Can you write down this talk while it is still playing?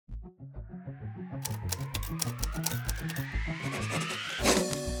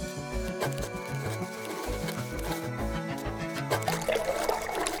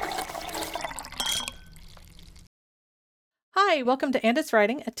Hi, welcome to And It's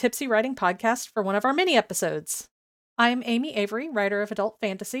Writing, a tipsy writing podcast for one of our mini episodes. I'm Amy Avery, writer of adult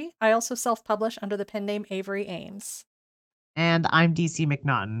fantasy. I also self-publish under the pen name Avery Ames. And I'm DC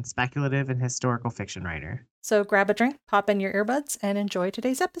McNaughton, speculative and historical fiction writer. So grab a drink, pop in your earbuds, and enjoy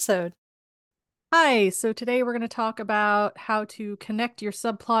today's episode. Hi, so today we're going to talk about how to connect your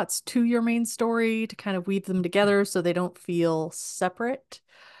subplots to your main story to kind of weave them together so they don't feel separate.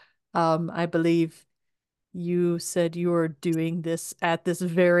 I believe you said you were doing this at this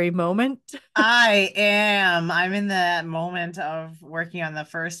very moment. I am. I'm in the moment of working on the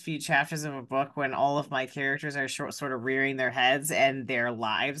first few chapters of a book when all of my characters are sort of rearing their heads and their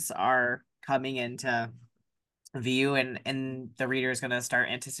lives are coming into view, and the reader is going to start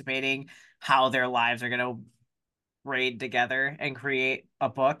anticipating how their lives are going to braid together and create a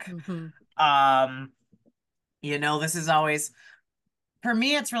book. Mm-hmm. This is always, for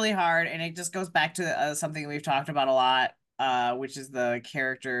me, it's really hard, and it just goes back to something we've talked about a lot, which is the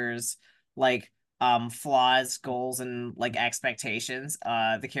characters, like flaws, goals, and like expectations.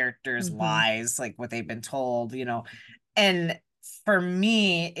 The characters' Mm-hmm. lies, like what they've been told, and for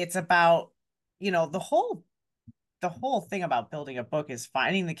me, it's about, the whole thing about building a book is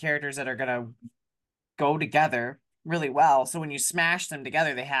finding the characters that are gonna go together really well. So when you smash them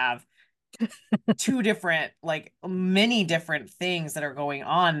together, they have two different, like many different things that are going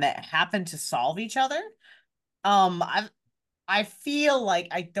on that happen to solve each other. I feel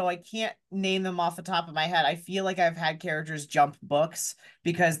like, though I can't name them off the top of my head, I feel like I've had characters jump books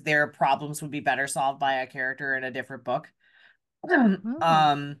because their problems would be better solved by a character in a different book.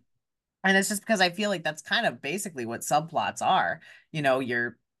 Oh. And it's just because I feel like that's kind of basically what subplots are.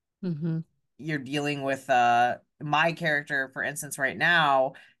 You're Mm-hmm. dealing with my character, for instance, right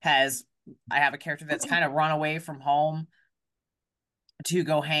now has I have a character that's kind of run away from home to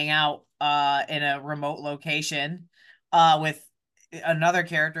go hang out in a remote location with another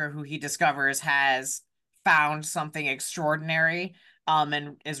character who he discovers has found something extraordinary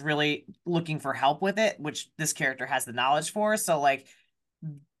and is really looking for help with it, which this character has the knowledge for. So like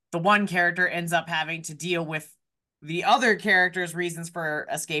the one character ends up having to deal with the other character's reasons for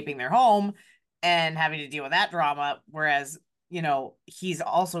escaping their home and having to deal with that drama, whereas he's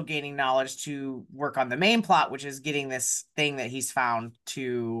also gaining knowledge to work on the main plot, which is getting this thing that he's found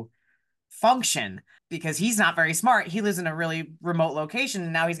to function, because he's not very smart. He lives in a really remote location,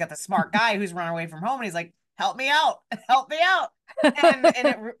 and now he's got the smart guy who's run away from home, and he's like, help me out, help me out. And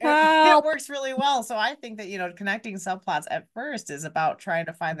it Help. works really well. So I think that connecting subplots at first is about trying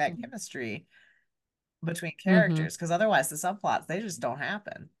to find that chemistry between Mm-hmm. characters, because otherwise the subplots, they just don't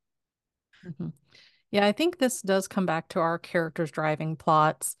happen. Mm-hmm. Yeah, I think this does come back to our characters driving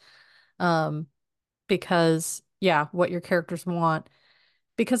plots. Um, because yeah, what your characters want.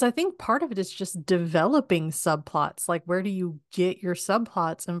 Because I think part of it is just developing subplots. Like, where do you get your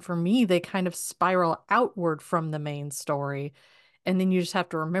subplots? And for me, they kind of spiral outward from the main story. And then you just have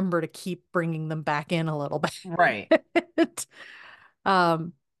to remember to keep bringing them back in a little Right. bit.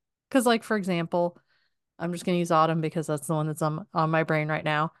 Um, because like for example, I'm just gonna use Autumn because that's the one that's on my brain right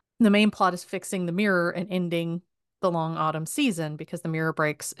now. The main plot is fixing the mirror and ending the long autumn season because the mirror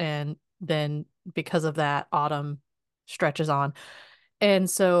breaks, and then because of that, autumn stretches on. And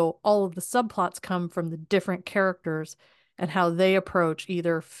so all of the subplots come from the different characters and how they approach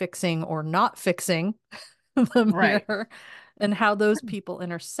either fixing or not fixing the Right. mirror and how those people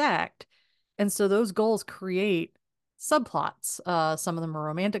intersect. And so those goals create subplots. Some of them are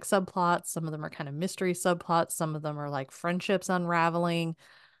romantic subplots, some of them are kind of mystery subplots, some of them are like friendships unraveling.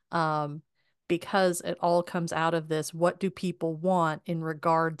 Um, because it all comes out of this, what do people want in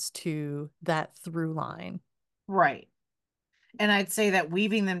regards to that through line? Right. And I'd say that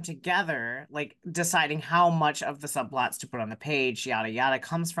weaving them together, like deciding how much of the subplots to put on the page, yada yada,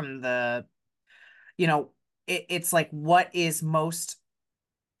 comes from you know, it's like what is the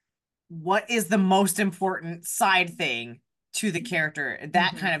most important side thing to the character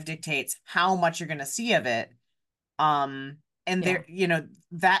that Mm-hmm. kind of dictates how much you're going to see of it. And Yeah. there,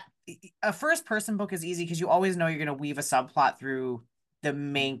 that a first person book is easy because you always know you're going to weave a subplot through the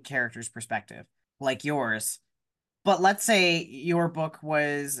main character's perspective, like yours. But let's say your book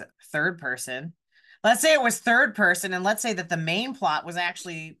was third person. Let's say it was third person, and let's say that the main plot was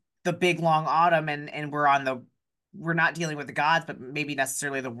actually the big long autumn, and we're not dealing with the gods, but maybe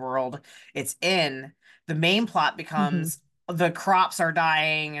necessarily the world it's in. The main plot Mm-hmm. becomes the crops are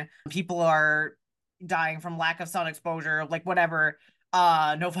dying, people are dying from lack of sun exposure, like whatever,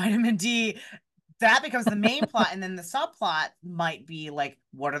 no vitamin D. That becomes the main plot, and then the subplot might be like,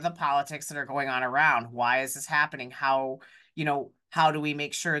 what are the politics that are going on around? Why is this happening? How, how do we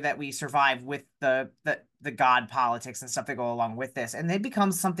make sure that we survive with the god politics and stuff that go along with this? And they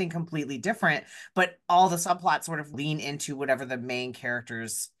become something completely different, but all the subplots sort of lean into whatever the main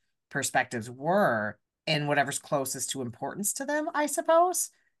characters' perspectives were and whatever's closest to importance to them, I suppose.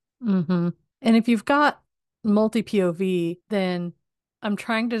 Mm-hmm. And if you've got multi POV, then I'm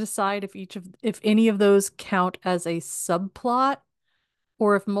trying to decide if any of those count as a subplot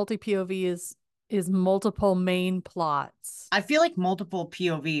or if multi POV is multiple main plots. I feel like multiple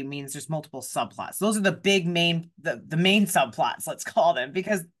POV means there's multiple subplots. Those are the big main the main subplots, let's call them,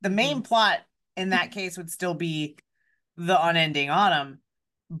 because the Mm-hmm. main plot in that case would still be the unending autumn,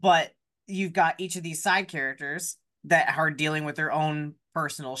 but you've got each of these side characters that are dealing with their own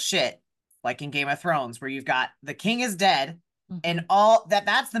personal shit, like in Game of Thrones, where you've got the king is dead, Mm-hmm. and all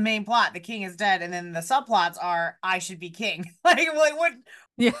that's the main plot. The king is dead, and then the subplots are I should be king. Like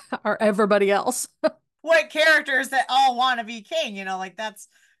Yeah, or everybody else. what characters that all want to be king? Like that's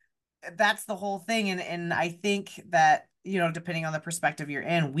the whole thing. And I think that, depending on the perspective you're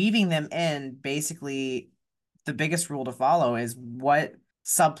in, weaving them in, basically the biggest rule to follow is what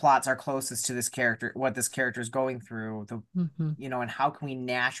subplots are closest to this character, what this character is going through, Mm-hmm. and how can we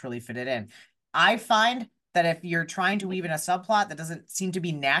naturally fit it in. I find that if you're trying to weave in a subplot that doesn't seem to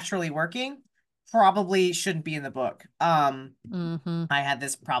be naturally working, probably shouldn't be in the book. Mm-hmm. I had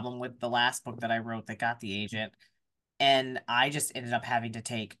this problem with the last book that I wrote that got the agent, and I just ended up having to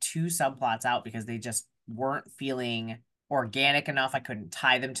take two subplots out because they just weren't feeling organic enough. I couldn't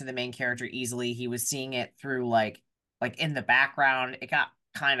tie them to the main character easily. He was seeing it through like in the background. It got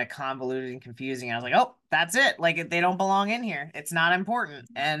kind of convoluted and confusing. I was like, "Oh, that's it. Like they don't belong in here. It's not important."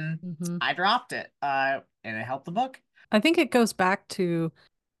 And Mm-hmm. I dropped it. And it helped the book. I think it goes back to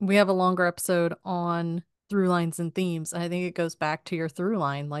we have a longer episode on through lines and themes. And I think it goes back to your through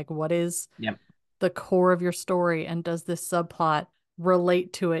line. Like, what is Yep. the core of your story? And does this subplot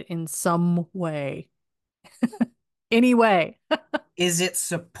relate to it in some way? Any way? Is it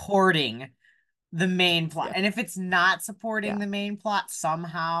supporting the main plot? Yeah. And if it's not supporting Yeah. the main plot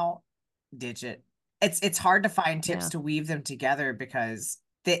somehow, ditch it. It's hard to find tips Yeah. to weave them together because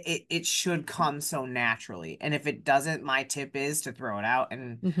it should come so naturally. And if it doesn't, my tip is to throw it out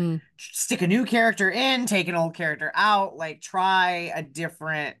and Mm-hmm. stick a new character in, take an old character out, like try a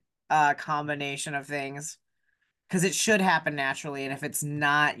different combination of things because it should happen naturally. And if it's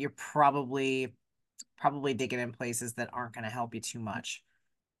not, you're probably digging in places that aren't going to help you too much.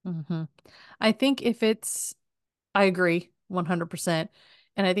 Mm-hmm. I think if it's, I agree 100%.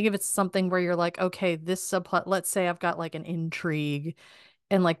 And I think if it's something where you're like, okay, this subplot, let's say I've got like an intrigue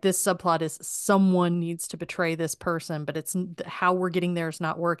and like this subplot is someone needs to betray this person, but it's how we're getting there is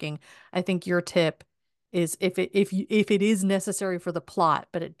not working. I think your tip is if it is necessary for the plot,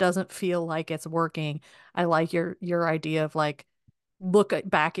 but it doesn't feel like it's working. I like your idea of like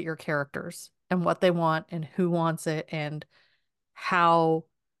back at your characters and what they want and who wants it and how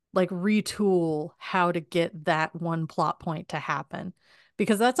like retool how to get that one plot point to happen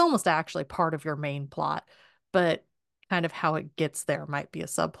because that's almost actually part of your main plot, but kind of how it gets there might be a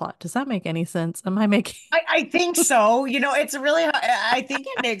subplot. Does that make any sense? Am I making I think so. It's really, I think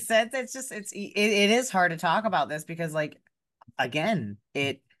it makes sense. It's just, it is hard to talk about this because like, again,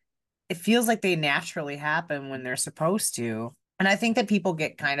 it feels like they naturally happen when they're supposed to. And I think that people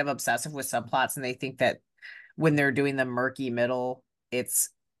get kind of obsessive with subplots and they think that when they're doing the murky middle, it's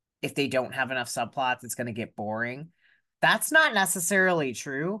if they don't have enough subplots, it's going to get boring. That's not necessarily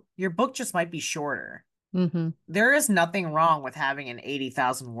true. Your book just might be shorter. mm-hmm. There is nothing wrong with having an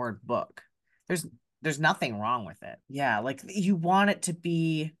 80,000 word book. There's there's nothing wrong with it. Yeah, like you want it to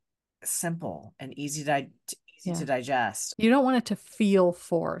be simple and easy Yeah, to digest. you don't want it to feel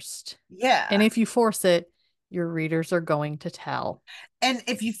forced, and Yeah. if you force it your readers are going to tell. And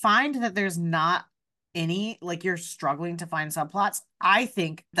if you find that there's not any, like you're struggling to find subplots, I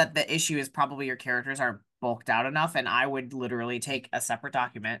think that the issue is probably your characters aren't bulked out enough. And I would literally take a separate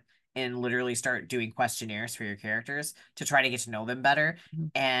document and literally start doing questionnaires for your characters to try to get to know them better.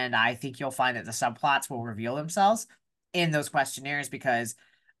 Mhm. And I think you'll find that the subplots will reveal themselves in those questionnaires because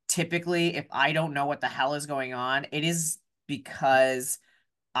typically, if I don't know what the hell is going on, it is because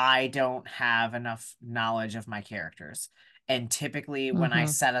I don't have enough knowledge of my characters. And typically, when I Mm-hmm.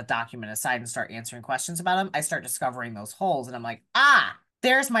 set a document aside and start answering questions about them, I start discovering those holes, and I'm like, ah,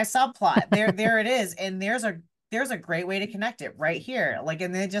 there's my subplot. There it is, and there's a great way to connect it right here. Like,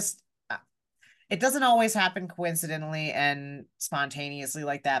 and it doesn't always happen coincidentally and spontaneously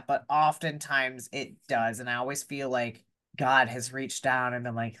like that, but oftentimes it does. And I always feel like God has reached down and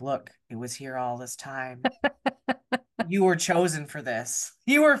been like, look, it was here all this time. you were chosen for this.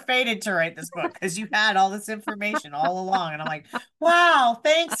 You were fated to write this book because you had all this information all along. And I'm like, wow,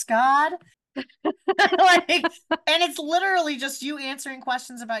 thanks, God. Like, and it's literally just you answering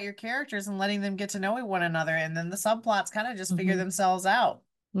questions about your characters and letting them get to know one another. And then the subplots kind of just figure Hmm. themselves out.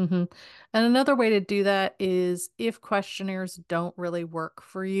 Hmm. And another way to do that is if questionnaires don't really work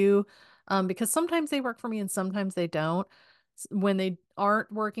for you, because sometimes they work for me and sometimes they don't. When they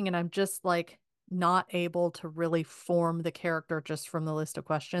aren't working and I'm just like not able to really form the character just from the list of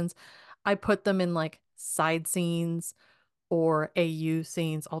questions, I put them in like side scenes or AU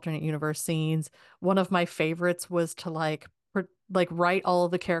scenes, alternate universe scenes. One of my favorites was to like write all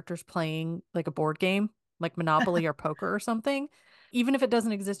of the characters playing like a board game, like Monopoly or poker or something. Even if it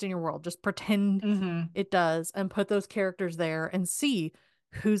doesn't exist in your world, just pretend Hmm. it does and put those characters there and see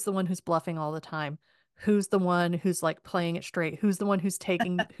who's the one who's bluffing all the time. Who's the one who's like playing it straight? Who's the one who's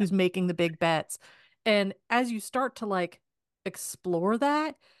making the big bets? And as you start to like explore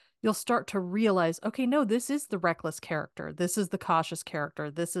that, you'll start to realize, okay, no, this is the reckless character. This is the cautious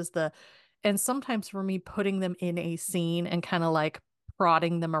character. And sometimes for me, putting them in a scene and kind of like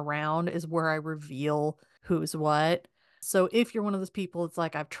prodding them around is where I reveal who's what. So if you're one of those people, it's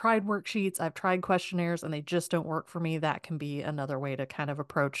like I've tried worksheets, I've tried questionnaires, and they just don't work for me. That can be another way to kind of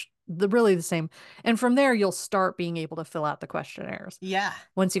approach the same. And from there, you'll start being able to fill out the questionnaires. Yeah.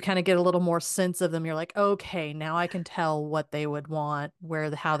 Once you kind of get a little more sense of them, you're like, okay, now I can tell what they would want,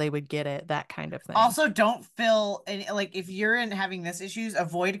 how they would get it, that kind of thing. Also, don't fill any, like, if you're in having this issues,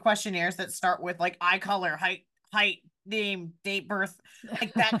 avoid questionnaires that start with like eye color, height, name, date, birth,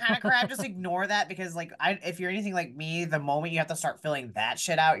 like that kind of crap. Just ignore that because like if you're anything like me, the moment you have to start filling that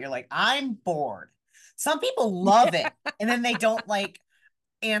shit out, you're like, I'm bored. Some people love Yeah. it, and then they don't like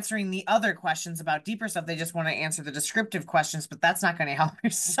answering the other questions about deeper stuff. They just want to answer the descriptive questions, but that's not going to help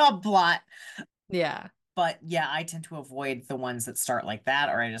your subplot. Yeah. But yeah, I tend to avoid the ones that start like that,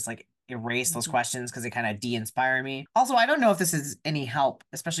 or I just like erase those Mhm. questions because they kind of de-inspire me. Also, I don't know if this is any help,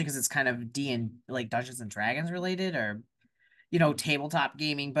 especially because it's kind of D and like Dungeons and Dragons related, or tabletop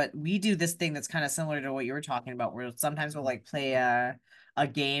gaming, but we do this thing that's kind of similar to what you were talking about, where sometimes we'll like play a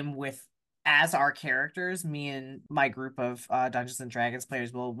game with as our characters. Me and my group of Dungeons and Dragons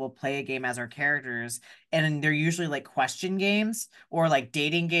players will play a game as our characters, and they're usually like question games or like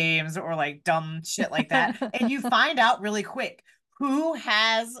dating games or like dumb shit like that. And you find out really quick who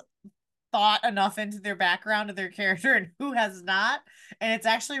has thought enough into their background of their character and who has not. And it's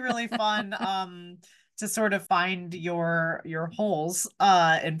actually really fun to sort of find your holes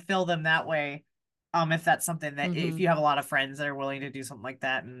and fill them that way. If that's something that if Hmm. you have a lot of friends that are willing to do something like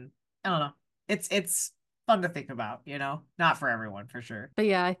that. And I don't know. It's fun to think about, Not for everyone for sure. But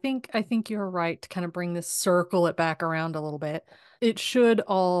yeah, I think you're right to kind of bring this circle it back around a little bit. It should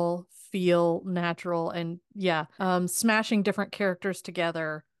all feel natural and yeah, smashing different characters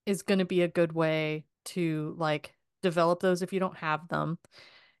together is going to be a good way to like develop those if you don't have them.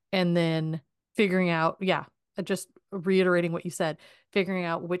 And then figuring out, yeah, just reiterating what you said, figuring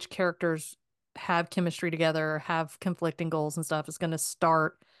out which characters have chemistry together, have conflicting goals and stuff is going to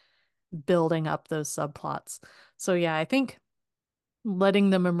start building up those subplots. So yeah, I think letting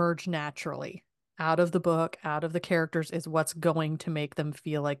them emerge naturally out of the book, out of the characters is what's going to make them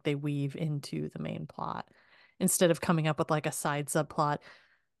feel like they weave into the main plot instead of coming up with like a side subplot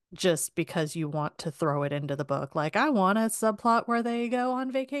just because you want to throw it into the book. Like, I want a subplot where they go on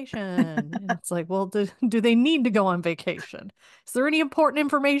vacation. And it's like, well, do they need to go on vacation? Is there any important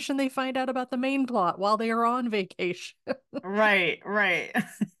information they find out about the main plot while they are on vacation? Right, right.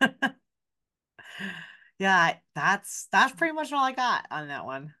 Yeah, that's pretty much all I got on that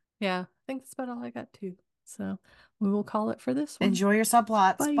one. Yeah, I think that's about all I got too. So we will call it for this one. Enjoy your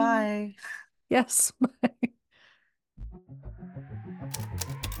subplots. Bye. Bye. Yes.